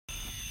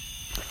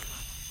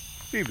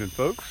Evening,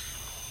 folks.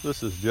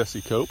 This is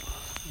Jesse Cope,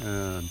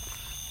 and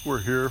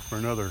we're here for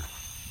another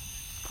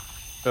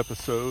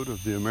episode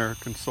of the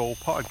American Soul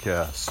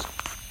Podcast.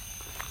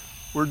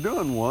 We're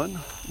doing one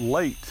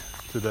late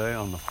today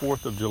on the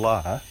 4th of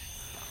July.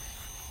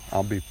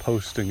 I'll be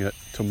posting it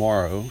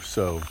tomorrow,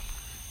 so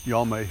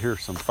y'all may hear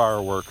some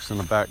fireworks in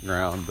the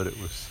background, but it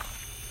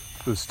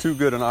was too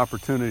good an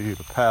opportunity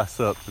to pass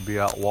up to be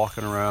out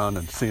walking around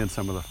and seeing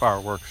some of the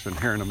fireworks and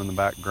hearing them in the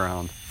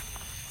background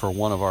for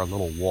one of our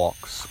little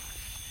walks.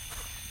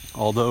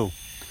 Although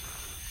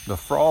the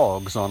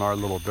frogs on our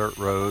little dirt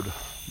road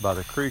by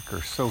the creek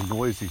are so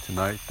noisy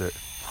tonight that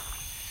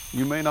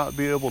you may not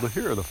be able to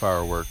hear the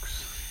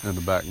fireworks in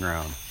the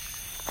background.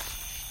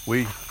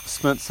 We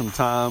spent some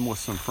time with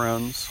some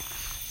friends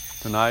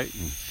tonight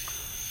and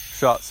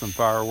shot some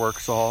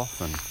fireworks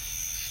off and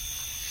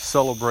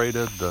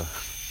celebrated the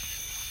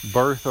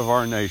birth of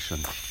our nation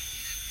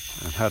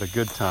and had a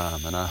good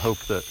time. And I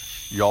hope that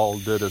y'all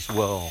did as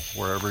well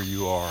wherever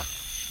you are.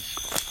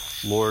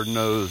 Lord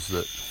knows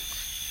that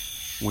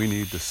we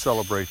need to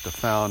celebrate the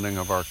founding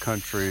of our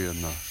country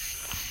and the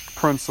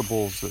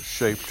principles that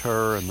shaped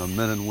her and the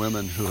men and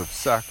women who have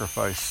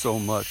sacrificed so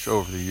much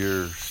over the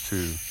years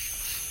to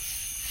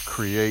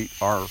create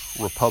our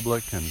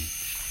republic and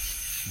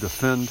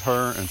defend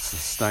her and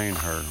sustain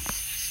her.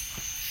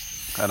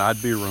 And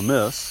I'd be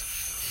remiss,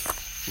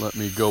 let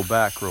me go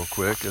back real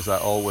quick as I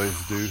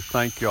always do.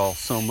 Thank y'all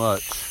so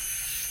much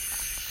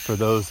for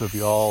those of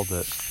y'all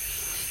that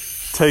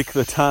take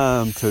the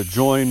time to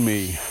join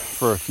me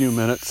for a few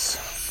minutes,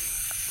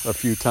 a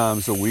few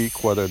times a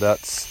week, whether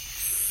that's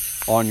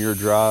on your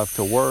drive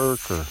to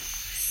work or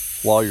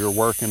while you're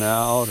working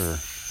out or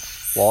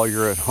while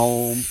you're at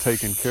home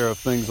taking care of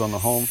things on the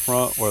home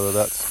front, whether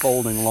that's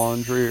folding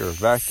laundry or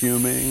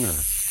vacuuming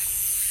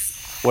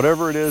or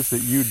whatever it is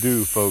that you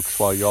do, folks,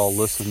 while y'all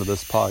listen to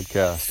this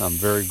podcast. I'm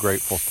very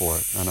grateful for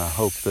it, and I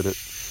hope that it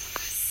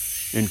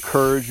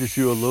encourages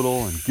you a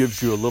little and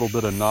gives you a little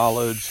bit of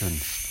knowledge. And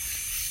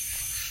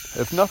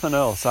if nothing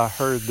else, I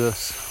heard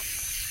this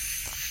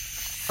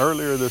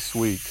earlier this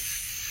week.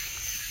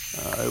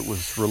 It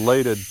was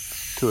related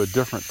to a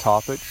different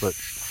topic, but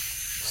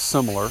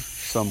similar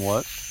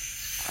somewhat.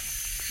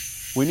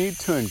 We need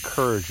to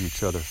encourage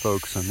each other,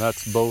 folks, and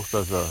that's both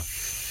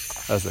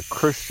as a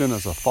Christian,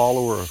 as a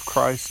follower of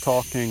Christ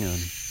talking,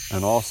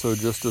 and also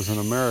just as an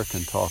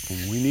American talking.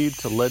 We need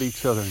to let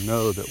each other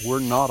know that we're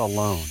not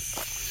alone.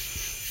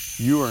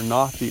 You are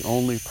not the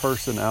only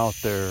person out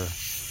there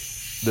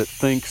that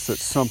thinks that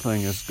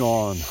something has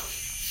gone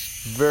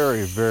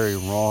very, very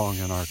wrong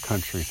in our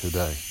country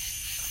today.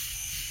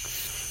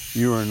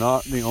 You are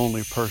not the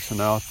only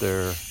person out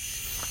there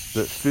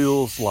that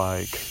feels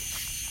like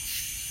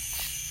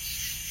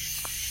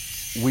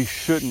we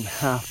shouldn't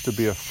have to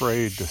be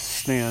afraid to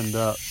stand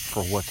up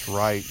for what's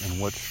right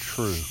and what's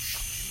true.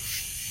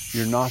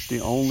 You're not the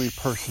only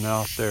person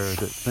out there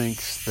that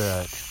thinks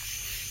that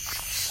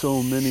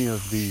so many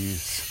of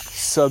these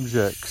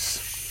subjects,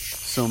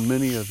 so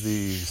many of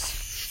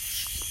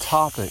these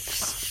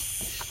topics,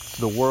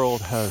 the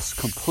world has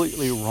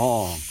completely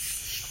wrong,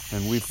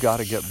 and we've got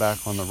to get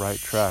back on the right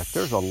track.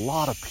 There's a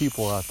lot of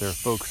people out there,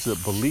 folks,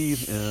 that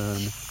believe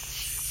in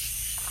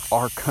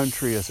our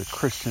country as a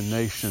Christian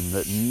nation,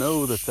 that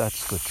know that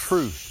that's the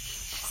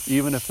truth,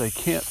 even if they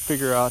can't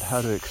figure out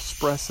how to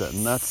express it.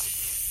 And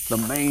that's the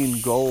main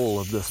goal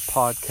of this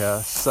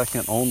podcast,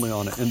 second only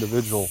on an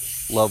individual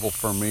level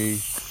for me,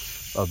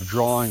 of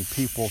drawing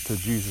people to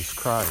Jesus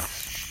Christ.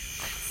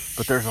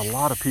 But there's a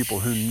lot of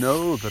people who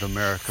know that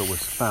America was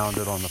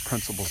founded on the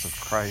principles of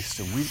Christ,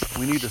 and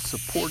we need to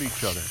support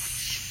each other.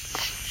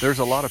 There's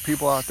a lot of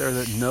people out there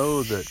that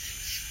know that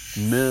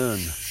men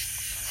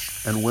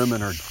and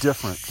women are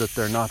different, that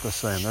they're not the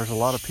same. There's a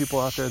lot of people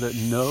out there that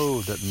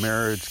know that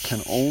marriage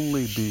can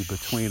only be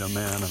between a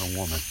man and a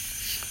woman.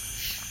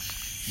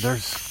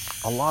 There's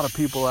a lot of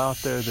people out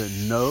there that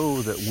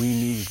know that we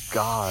need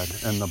God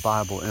and the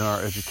Bible in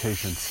our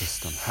education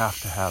system, have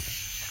to have it.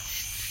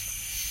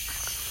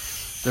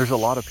 There's a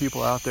lot of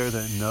people out there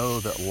that know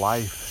that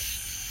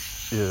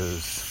life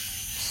is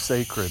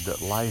sacred, that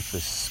life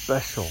is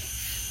special,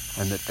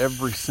 and that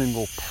every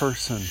single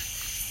person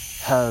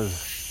has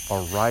a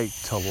right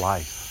to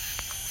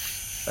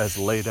life as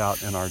laid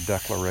out in our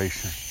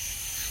Declaration.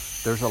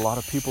 There's a lot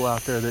of people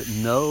out there that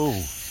know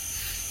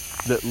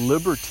that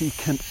liberty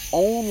can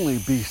only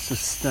be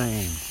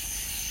sustained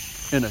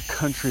in a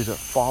country that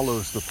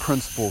follows the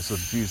principles of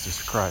Jesus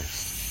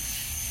Christ.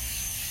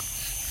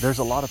 There's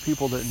a lot of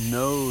people that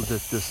know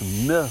that this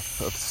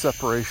myth of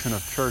separation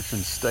of church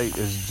and state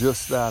is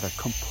just that, a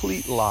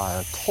complete lie,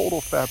 a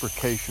total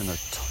fabrication, a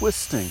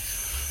twisting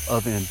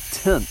of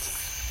intent.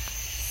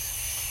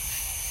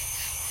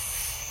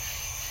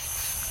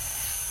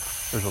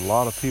 There's a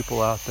lot of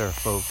people out there,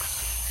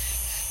 folks,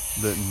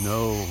 that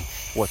know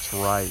what's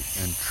right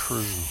and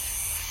true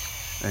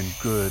and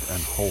good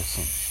and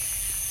wholesome.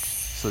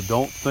 So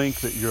don't think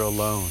that you're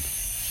alone,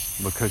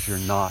 because you're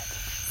not.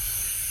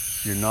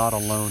 You're not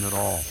alone at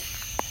all.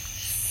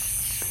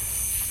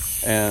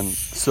 And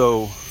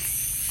so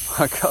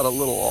I got a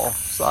little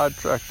off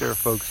sidetracked there,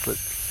 folks,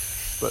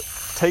 but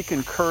take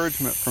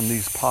encouragement from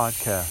these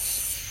podcasts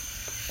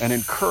and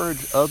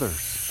encourage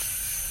others.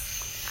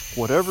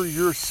 Whatever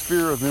your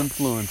sphere of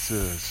influence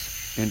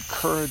is,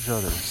 encourage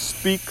others.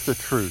 Speak the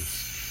truth.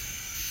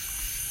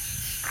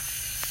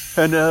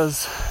 And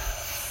as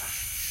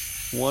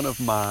one of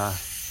my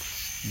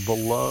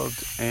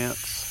beloved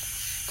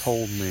aunts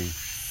told me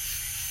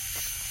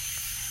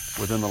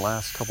within the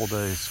last couple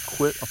days,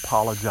 quit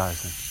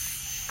apologizing.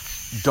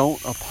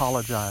 Don't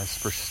apologize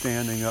for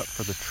standing up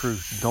for the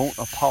truth. Don't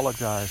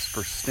apologize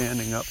for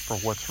standing up for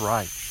what's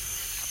right.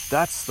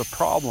 That's the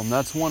problem.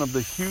 That's one of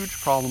the huge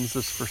problems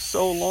is for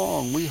so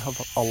long we have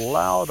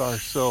allowed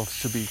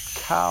ourselves to be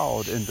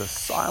cowed into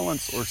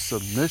silence or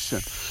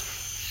submission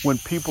when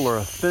people are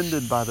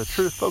offended by the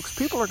truth. Folks,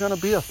 people are going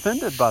to be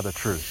offended by the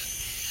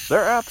truth.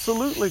 They're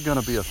absolutely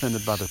going to be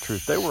offended by the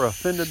truth. They were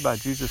offended by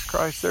Jesus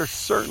Christ. They're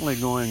certainly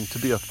going to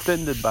be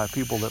offended by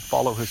people that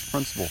follow his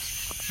principles.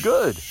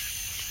 Good.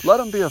 Let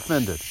them be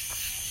offended.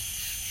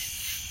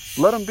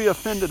 Let them be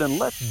offended and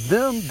let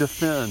them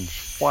defend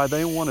why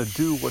they want to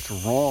do what's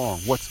wrong,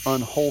 what's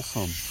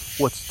unwholesome,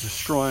 what's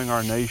destroying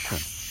our nation.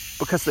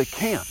 Because they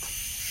can't.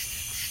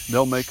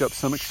 They'll make up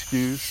some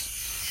excuse.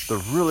 The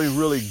really,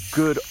 really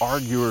good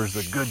arguers,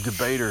 the good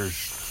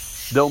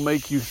debaters, they'll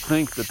make you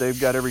think that they've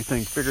got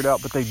everything figured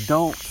out, but they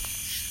don't.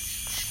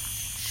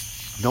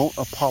 Don't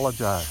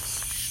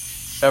apologize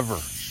ever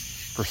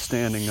for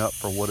standing up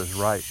for what is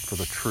right, for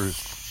the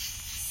truth.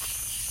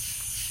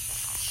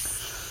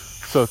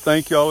 So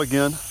thank y'all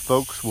again,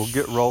 folks. We'll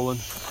get rolling.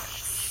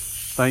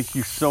 Thank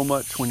you so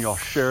much when y'all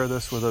share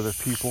this with other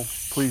people.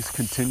 Please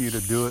continue to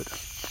do it.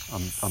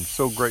 I'm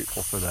so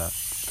grateful for that.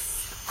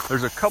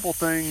 There's a couple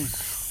things.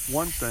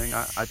 One thing,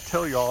 I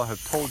tell y'all, I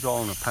have told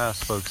y'all in the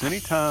past, folks,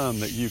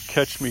 anytime that you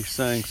catch me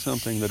saying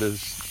something that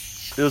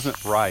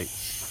isn't right,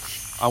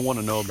 I want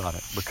to know about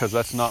it, because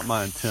that's not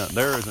my intent.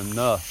 There is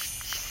enough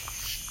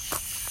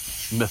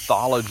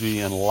mythology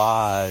and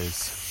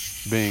lies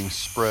being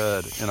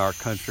spread in our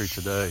country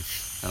today,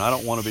 and I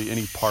don't want to be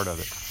any part of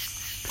it.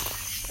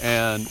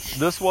 And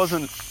this was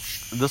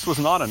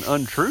not an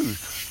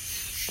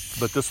untruth,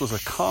 but this was a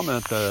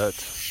comment that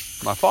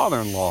my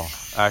father-in-law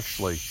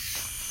actually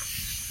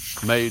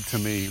made to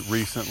me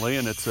recently,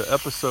 and it's an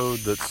episode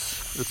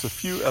it's a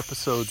few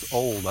episodes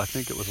old. I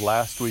think it was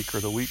last week or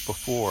the week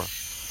before.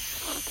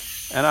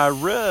 And I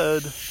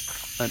read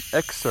an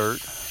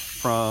excerpt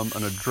from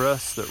an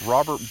address that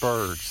Robert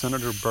Byrd,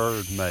 Senator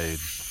Byrd, made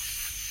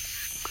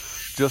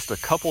just a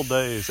couple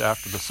days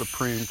after the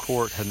Supreme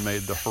Court had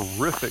made the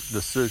horrific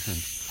decision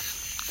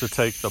to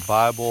take the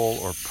Bible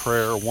or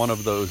prayer, one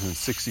of those in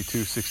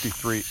 62,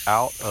 63,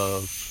 out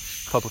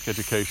of public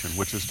education,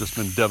 which has just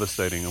been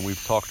devastating. And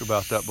we've talked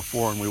about that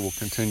before, and we will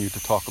continue to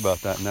talk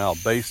about that now,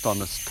 based on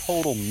this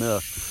total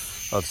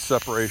myth of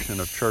separation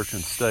of church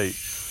and state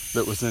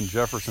that was in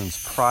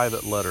Jefferson's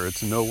private letter.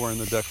 It's nowhere in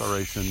the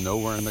Declaration,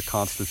 nowhere in the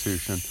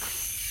Constitution.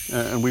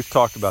 And we've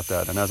talked about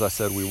that. And as I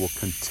said, we will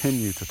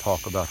continue to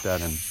talk about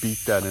that and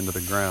beat that into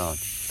the ground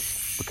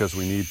because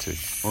we need to.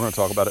 We're going to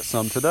talk about it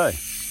some today.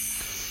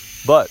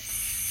 But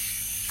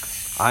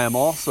I am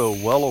also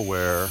well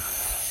aware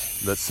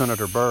that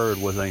Senator Byrd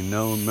was a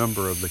known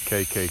member of the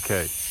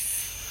KKK.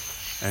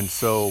 And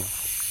so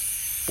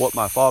what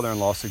my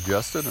father-in-law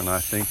suggested, and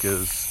I think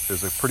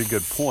is a pretty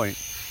good point,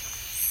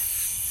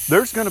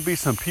 there's going to be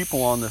some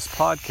people on this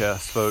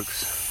podcast,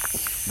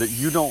 folks, that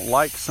you don't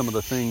like some of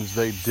the things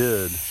they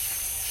did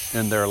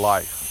in their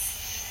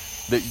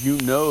life. That you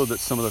know that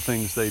some of the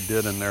things they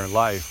did in their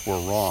life were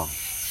wrong.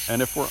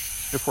 And if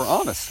we're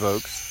honest,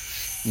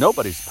 folks,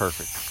 nobody's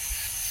perfect,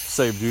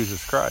 save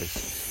Jesus Christ.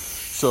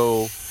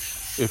 So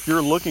if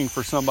you're looking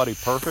for somebody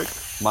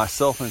perfect,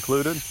 myself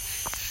included,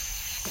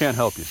 can't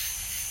help you.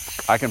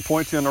 I can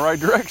point you in the right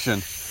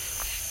direction,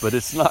 but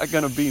it's not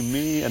going to be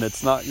me, and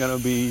it's not going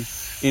to be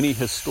any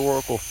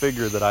historical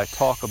figure that I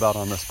talk about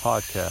on this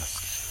podcast.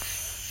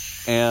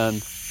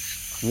 And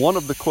one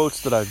of the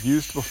quotes that I've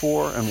used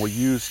before and will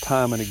use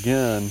time and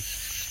again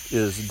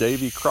is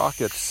Davy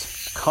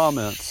Crockett's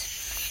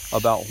comments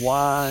about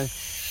why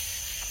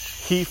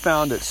he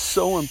found it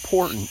so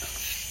important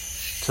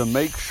to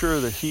make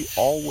sure that he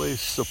always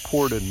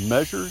supported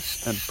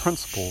measures and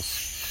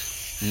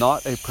principles,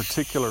 not a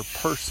particular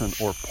person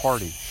or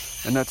party.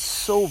 And that's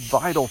so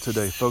vital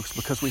today, folks,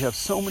 because we have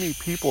so many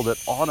people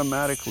that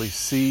automatically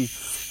see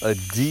a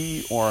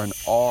D or an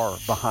R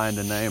behind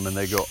a name and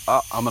they go,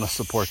 I'm going to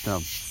support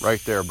them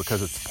right there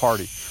because it's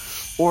party.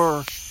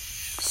 Or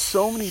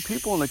so many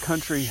people in the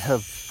country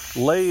have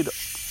laid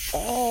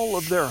all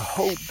of their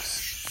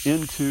hopes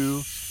into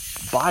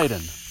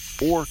Biden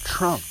or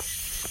Trump.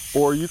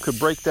 Or you could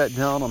break that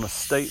down on a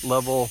state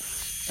level,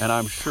 and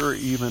I'm sure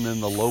even in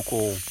the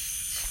local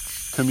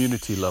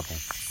community level.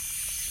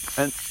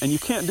 And you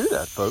can't do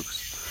that, folks.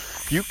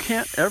 You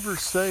can't ever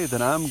say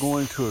that I'm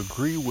going to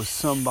agree with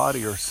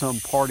somebody or some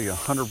party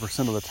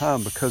 100% of the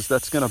time, because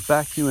that's going to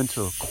back you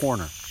into a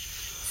corner.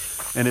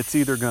 And it's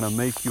either going to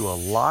make you a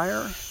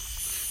liar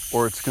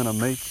or it's going to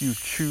make you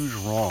choose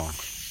wrong.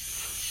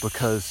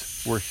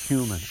 because we're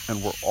human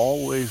and we're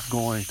always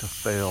going to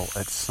fail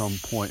at some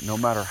point, no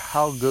matter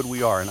how good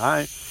we are. And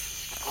I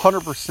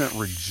 100%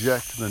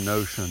 reject the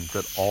notion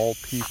that all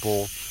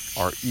people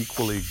are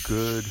equally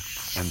good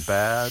and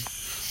bad,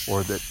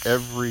 or that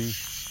every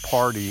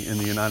party in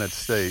the United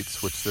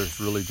States, which there's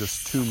really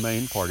just two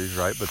main parties,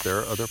 right? But there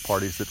are other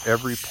parties, that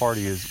every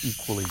party is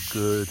equally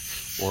good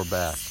or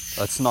bad.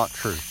 That's not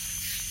true.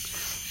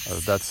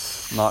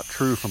 That's not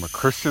true from a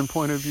Christian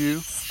point of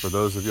view, for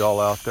those of y'all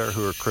out there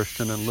who are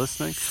Christian and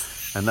listening.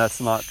 And that's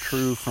not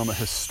true from a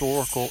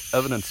historical,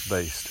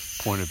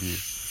 evidence-based point of view.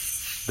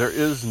 There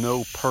is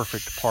no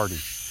perfect party,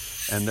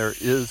 and there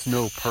is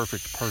no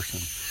perfect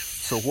person.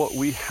 So what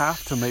we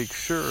have to make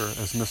sure,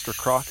 as Mr.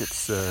 Crockett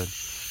said,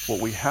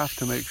 what we have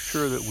to make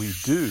sure that we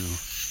do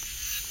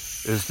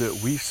is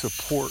that we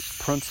support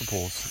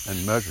principles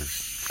and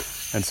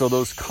measures. And so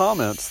those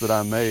comments that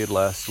I made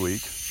last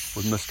week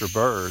with Mr.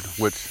 Byrd,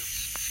 which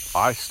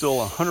I still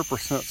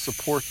 100%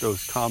 support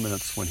those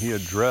comments when he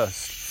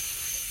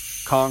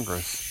addressed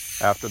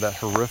Congress after that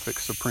horrific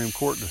Supreme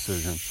Court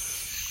decision.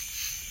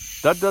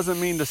 That doesn't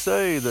mean to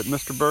say that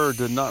Mr. Byrd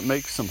did not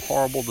make some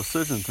horrible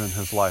decisions in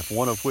his life,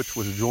 one of which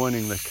was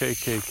joining the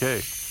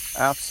KKK.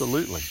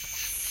 Absolutely.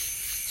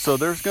 So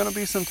there's going to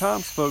be some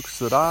times, folks,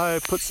 that I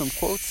put some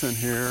quotes in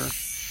here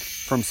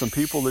from some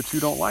people that you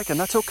don't like, and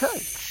that's okay.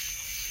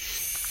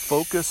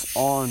 Focus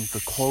on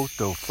the quote,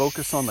 though.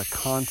 Focus on the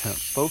content.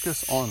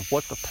 Focus on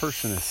what the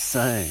person is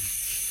saying.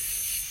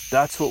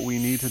 That's what we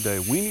need today.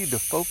 We need to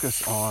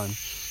focus on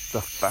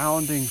the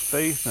founding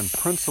faith and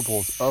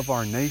principles of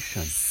our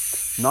nation,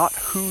 not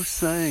who's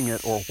saying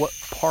it or what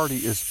party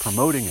is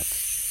promoting it.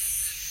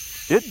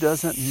 It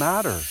doesn't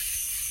matter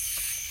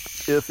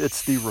if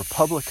it's the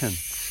Republican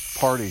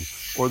Party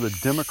or the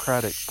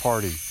Democratic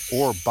Party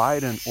or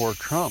Biden or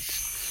Trump.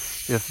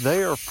 If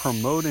they are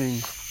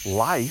promoting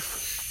life,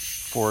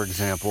 for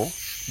example,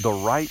 the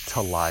right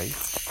to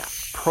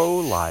life,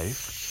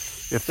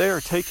 pro-life, if they are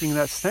taking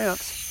that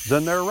stance,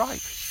 then they're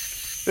right.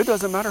 It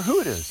doesn't matter who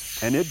it is.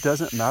 And it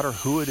doesn't matter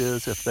who it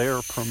is if they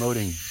are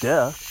promoting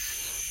death,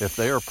 if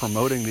they are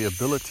promoting the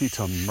ability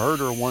to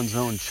murder one's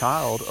own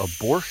child,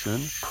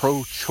 abortion,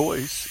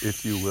 pro-choice,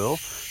 if you will.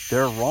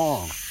 They're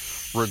wrong,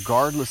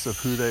 regardless of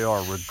who they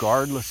are,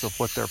 regardless of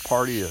what their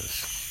party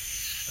is.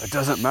 It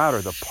doesn't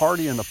matter. The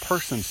party and the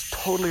person's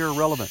totally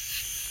irrelevant.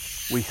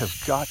 We have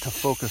got to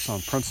focus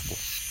on principle.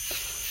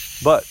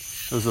 But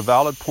it was a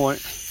valid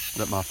point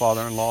that my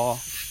father-in-law,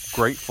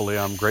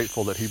 I'm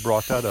grateful that he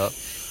brought that up.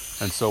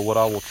 And so what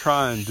I will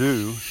try and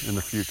do in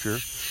the future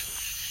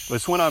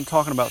is, when I'm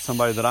talking about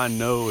somebody that I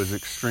know is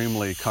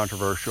extremely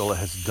controversial,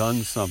 has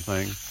done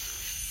something,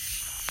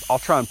 I'll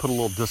try and put a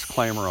little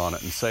disclaimer on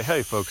it and say,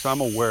 hey, folks, I'm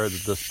aware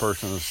that this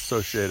person is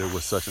associated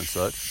with such and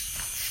such.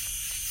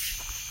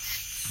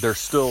 They're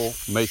still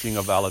making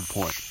a valid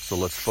point. So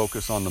let's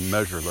focus on the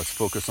measure. Let's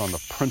focus on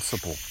the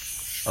principle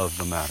of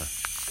the matter.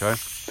 Okay?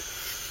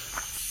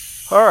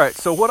 All right.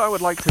 So what I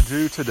would like to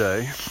do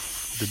today,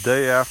 the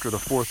day after the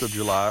 4th of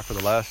July, for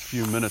the last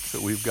few minutes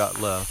that we've got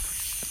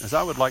left, is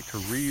I would like to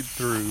read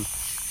through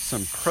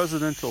some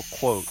presidential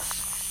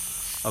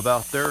quotes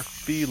about their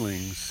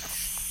feelings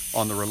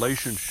on the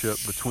relationship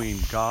between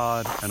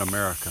God and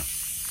America.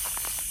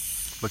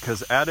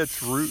 Because at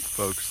its root,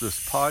 folks, this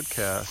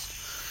podcast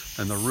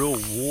and the real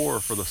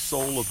war for the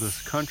soul of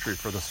this country,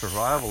 for the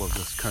survival of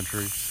this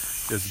country,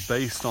 is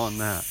based on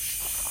that.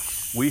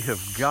 We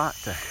have got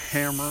to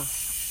hammer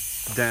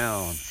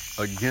down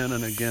again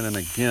and again and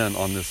again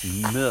on this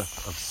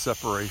myth of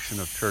separation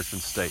of church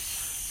and state,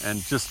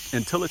 and just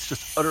until it's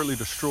just utterly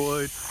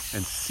destroyed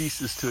and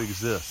ceases to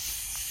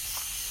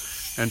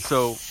exist. And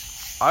so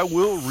I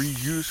will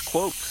reuse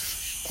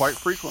quotes quite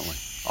frequently.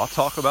 I'll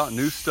talk about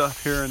new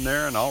stuff here and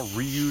there, and I'll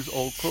reuse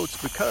old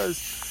quotes because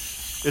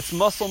it's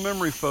muscle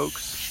memory,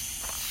 folks.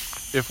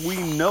 If we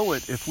know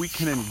it, if we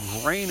can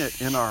ingrain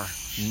it in our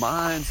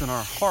minds and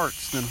our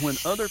hearts, then when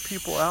other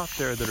people out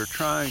there that are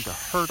trying to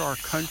hurt our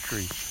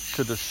country,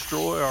 to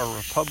destroy our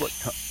republic,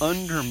 to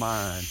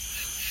undermine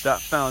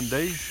that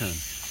foundation,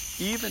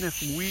 even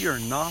if we are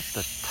not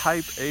the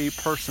type A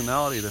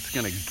personality that's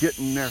going to get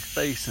in their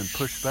face and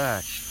push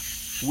back,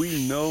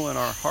 we know in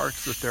our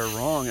hearts that they're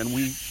wrong, and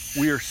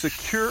we are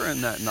secure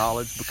in that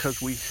knowledge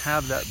because we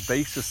have that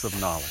basis of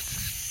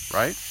knowledge,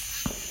 right?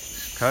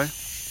 Okay?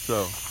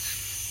 So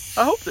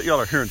I hope that y'all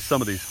are hearing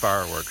some of these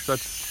fireworks.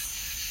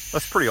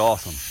 That's pretty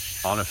awesome,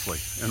 honestly,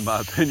 in my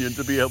opinion,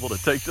 to be able to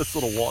take this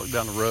little walk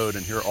down the road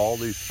and hear all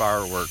these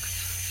fireworks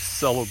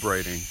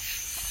celebrating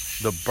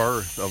the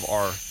birth of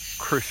our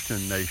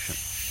Christian nation.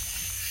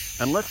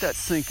 And let that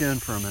sink in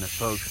for a minute,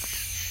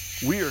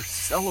 folks. We are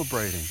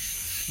celebrating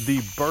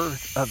the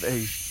birth of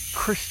a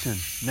Christian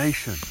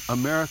nation.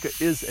 America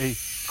is a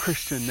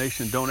Christian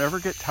nation. Don't ever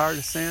get tired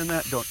of saying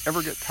that. Don't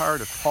ever get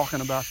tired of talking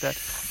about that.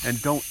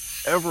 And don't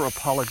ever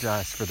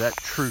apologize for that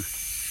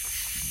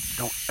truth.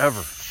 Don't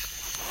ever.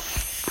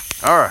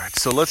 All right,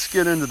 so let's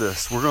get into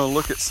this. We're going to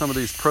look at some of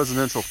these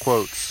presidential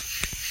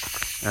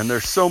quotes. And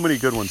there's so many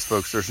good ones,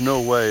 folks. There's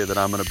no way that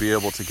I'm going to be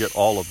able to get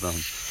all of them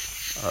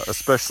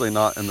especially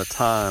not in the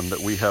time that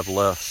we have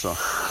left. So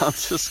I'm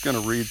just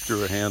going to read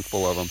through a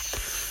handful of them.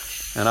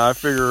 And I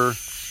figure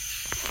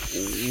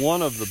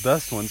one of the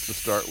best ones to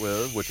start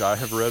with, which I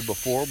have read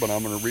before, but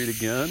I'm going to read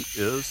again,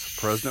 is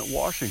President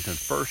Washington,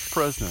 first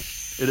president.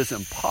 It is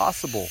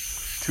impossible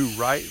to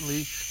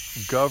rightly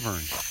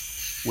govern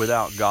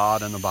without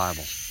God and the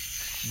Bible.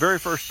 Very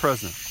first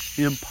president.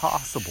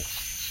 Impossible.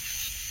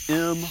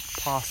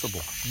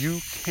 Impossible.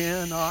 You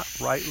cannot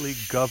rightly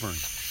govern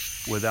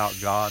without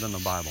God and the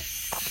Bible.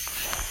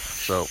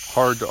 So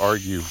hard to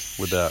argue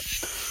with that.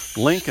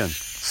 Lincoln,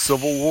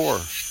 Civil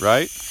War,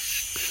 right?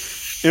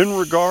 In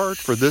regard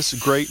for this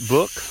great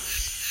book,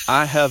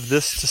 I have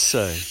this to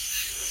say.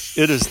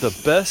 It is the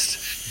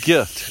best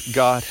gift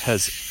God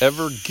has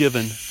ever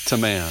given to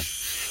man.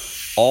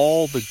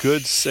 All the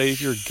good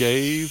Savior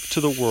gave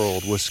to the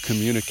world was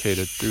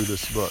communicated through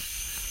this book.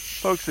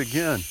 Folks,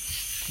 again,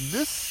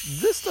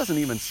 this doesn't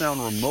even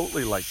sound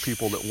remotely like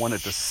people that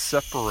wanted to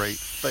separate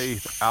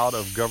faith out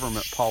of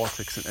government,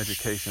 politics, and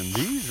education.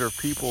 These are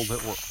people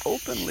that were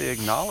openly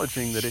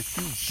acknowledging that if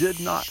you did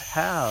not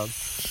have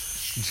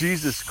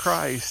Jesus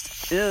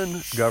Christ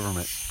in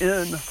government,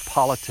 in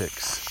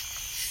politics,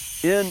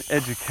 in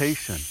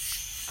education,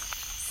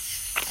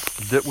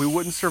 that we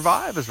wouldn't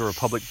survive as a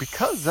republic,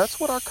 because that's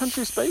what our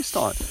country's based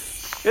on.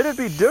 It'd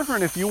be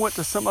different if you went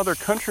to some other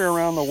country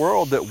around the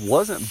world that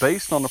wasn't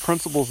based on the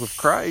principles of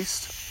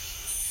Christ.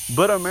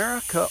 But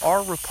America,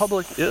 our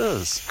republic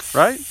is,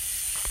 right?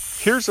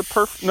 Here's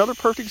another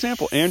perfect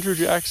example. Andrew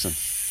Jackson,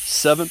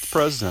 7th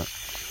president.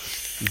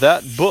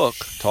 That book,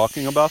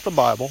 talking about the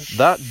Bible,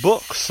 that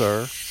book,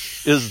 sir,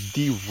 is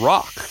the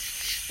rock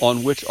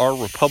on which our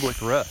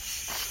republic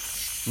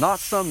rests. Not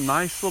some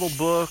nice little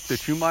book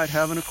that you might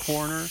have in a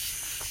corner.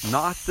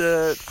 Not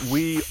that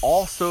we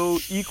also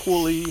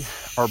equally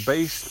are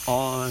based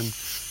on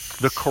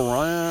the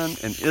Quran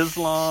and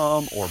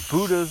Islam or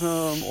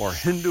Buddhism or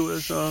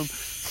Hinduism.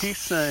 He's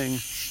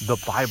saying the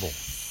Bible.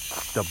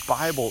 The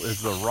Bible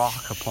is the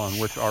rock upon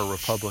which our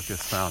republic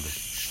is founded.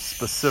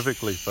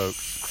 Specifically,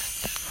 folks.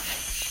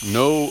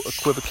 No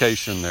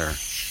equivocation there.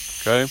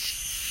 Okay?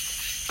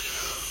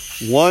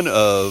 One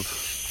of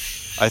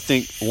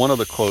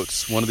the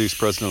quotes, one of these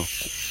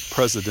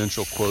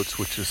presidential quotes,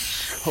 which is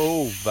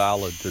so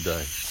valid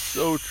today,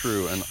 so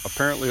true, and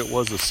apparently it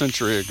was a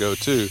century ago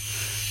too,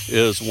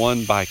 is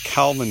one by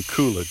Calvin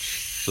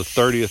Coolidge, the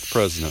 30th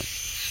president.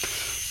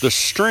 The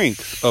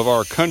strength of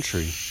our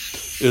country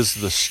is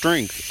the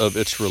strength of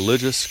its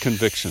religious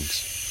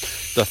convictions.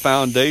 The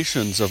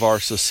foundations of our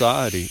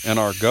society and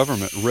our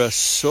government rest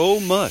so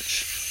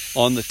much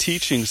on the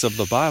teachings of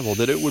the Bible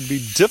that it would be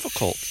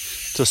difficult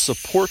to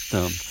support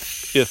them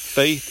if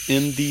faith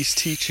in these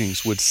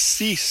teachings would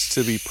cease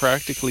to be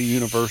practically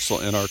universal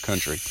in our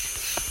country.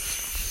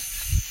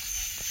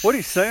 What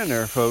he's saying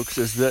there, folks,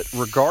 is that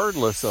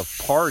regardless of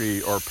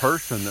party or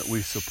person that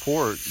we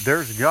support,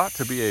 there's got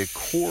to be a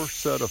core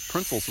set of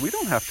principles. We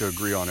don't have to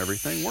agree on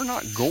everything. We're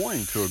not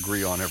going to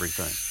agree on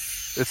everything.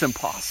 It's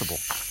impossible.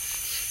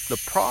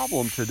 The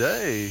problem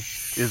today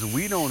is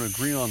we don't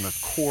agree on the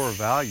core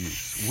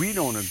values. We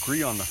don't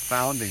agree on the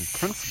founding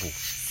principles.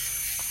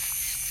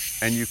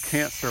 And you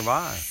can't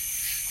survive.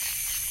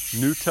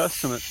 New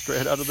Testament,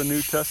 straight out of the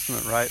New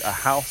Testament, right? A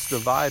house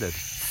divided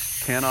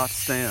cannot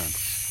stand.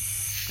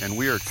 And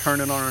we are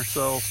turning on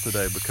ourselves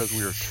today because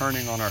we are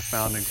turning on our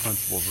founding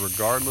principles,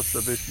 regardless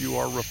of if you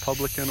are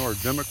Republican or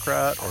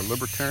Democrat or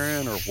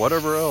Libertarian or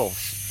whatever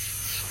else.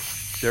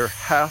 There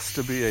has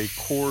to be a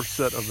core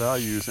set of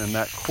values, and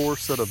that core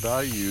set of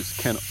values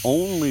can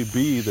only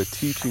be the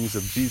teachings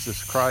of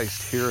Jesus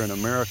Christ here in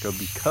America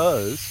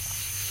because,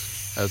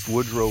 as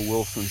Woodrow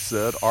Wilson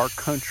said, our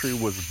country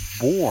was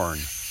born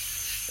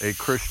a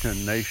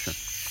Christian nation.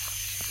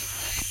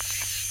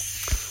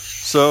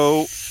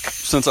 So,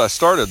 since I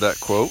started that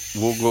quote,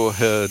 we'll go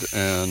ahead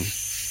and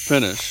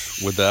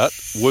finish with that.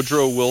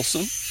 Woodrow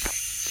Wilson,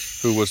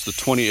 who was the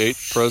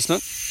 28th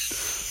president,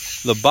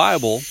 the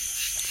Bible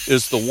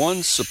is the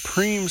one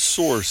supreme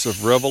source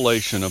of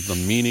revelation of the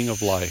meaning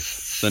of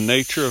life, the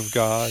nature of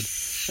God,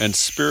 and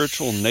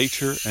spiritual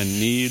nature and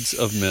needs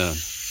of men.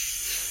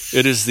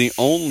 It is the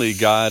only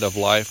guide of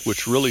life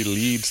which really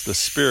leads the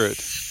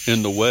spirit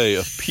in the way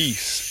of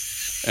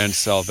peace and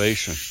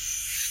salvation.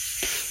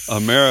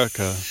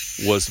 America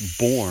was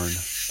born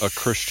a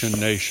Christian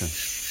nation.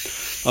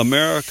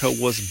 America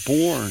was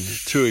born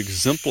to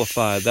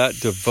exemplify that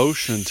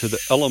devotion to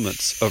the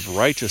elements of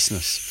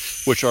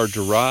righteousness which are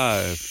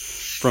derived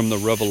from the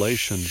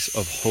revelations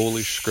of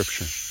Holy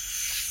Scripture.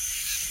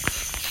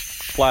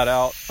 Flat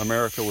out,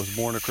 America was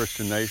born a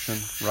Christian nation,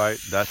 right?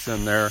 That's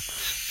in there.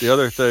 The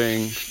other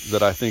thing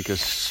that I think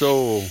is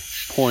so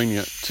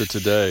poignant to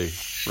today,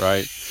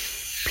 right?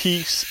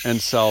 Peace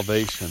and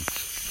salvation.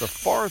 The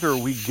farther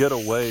we get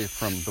away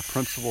from the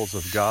principles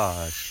of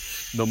God,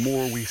 the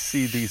more we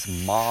see these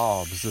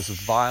mobs, this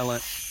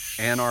violent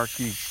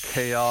anarchy,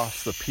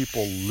 chaos, the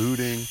people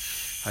looting.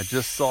 I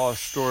just saw a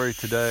story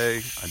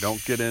today.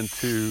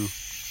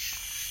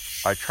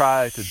 I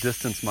try to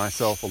distance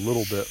myself a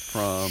little bit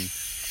from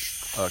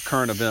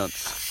current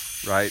events.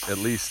 right? At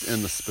least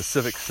in the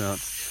specific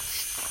sense.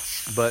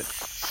 But,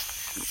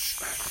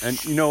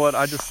 and you know what,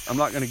 I'm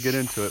not going to get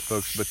into it,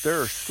 folks, but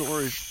there are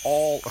stories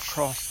all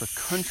across the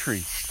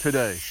country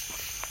today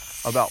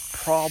about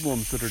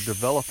problems that are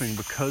developing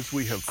because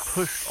we have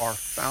pushed our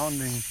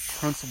founding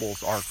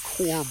principles, our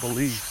core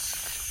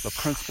beliefs, the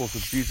principles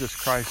of Jesus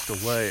Christ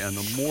away. And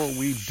the more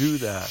we do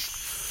that,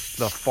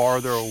 the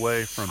farther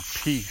away from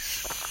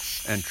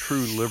peace and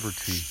true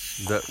liberty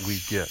that we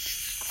get.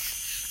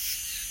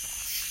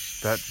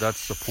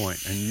 That's the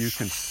point. And you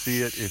can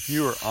see it. If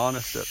you are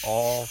honest at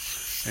all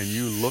and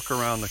you look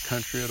around the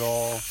country at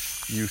all,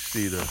 you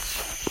see this.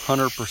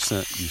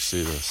 100% you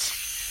see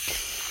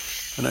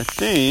this. And I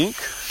think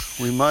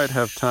we might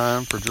have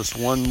time for just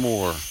one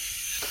more.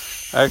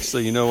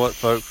 Actually, you know what,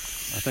 folks?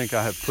 I think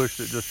I have pushed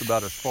it just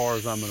about as far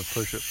as I'm going to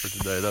push it for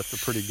today. That's a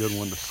pretty good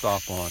one to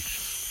stop on.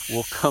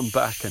 We'll come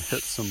back and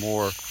hit some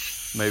more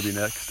maybe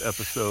next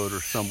episode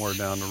or somewhere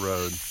down the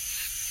road.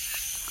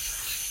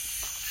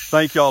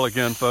 Thank y'all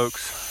again,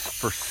 folks,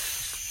 for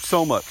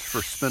so much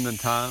for spending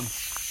time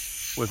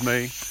with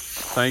me.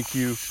 Thank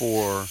you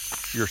for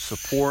your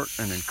support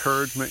and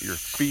encouragement, your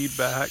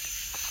feedback,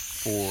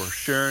 for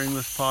sharing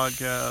this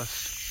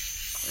podcast.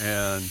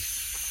 And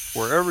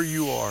wherever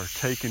you are,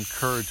 take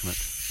encouragement.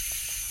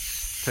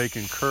 Take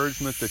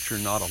encouragement that you're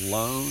not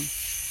alone,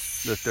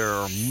 that there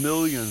are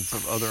millions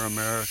of other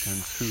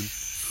Americans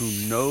who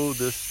know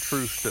this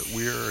truth, that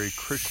we are a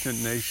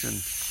Christian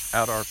nation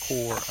at our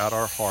core, at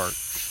our heart,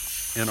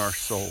 in our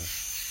soul.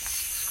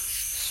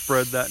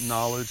 Spread that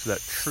knowledge, that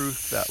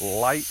truth, that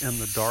light in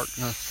the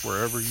darkness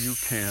wherever you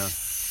can.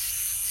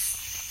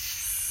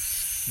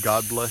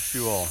 God bless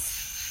you all.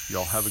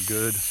 Y'all have a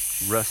good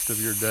rest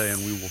of your day,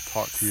 and we will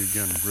talk to you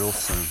again real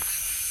soon.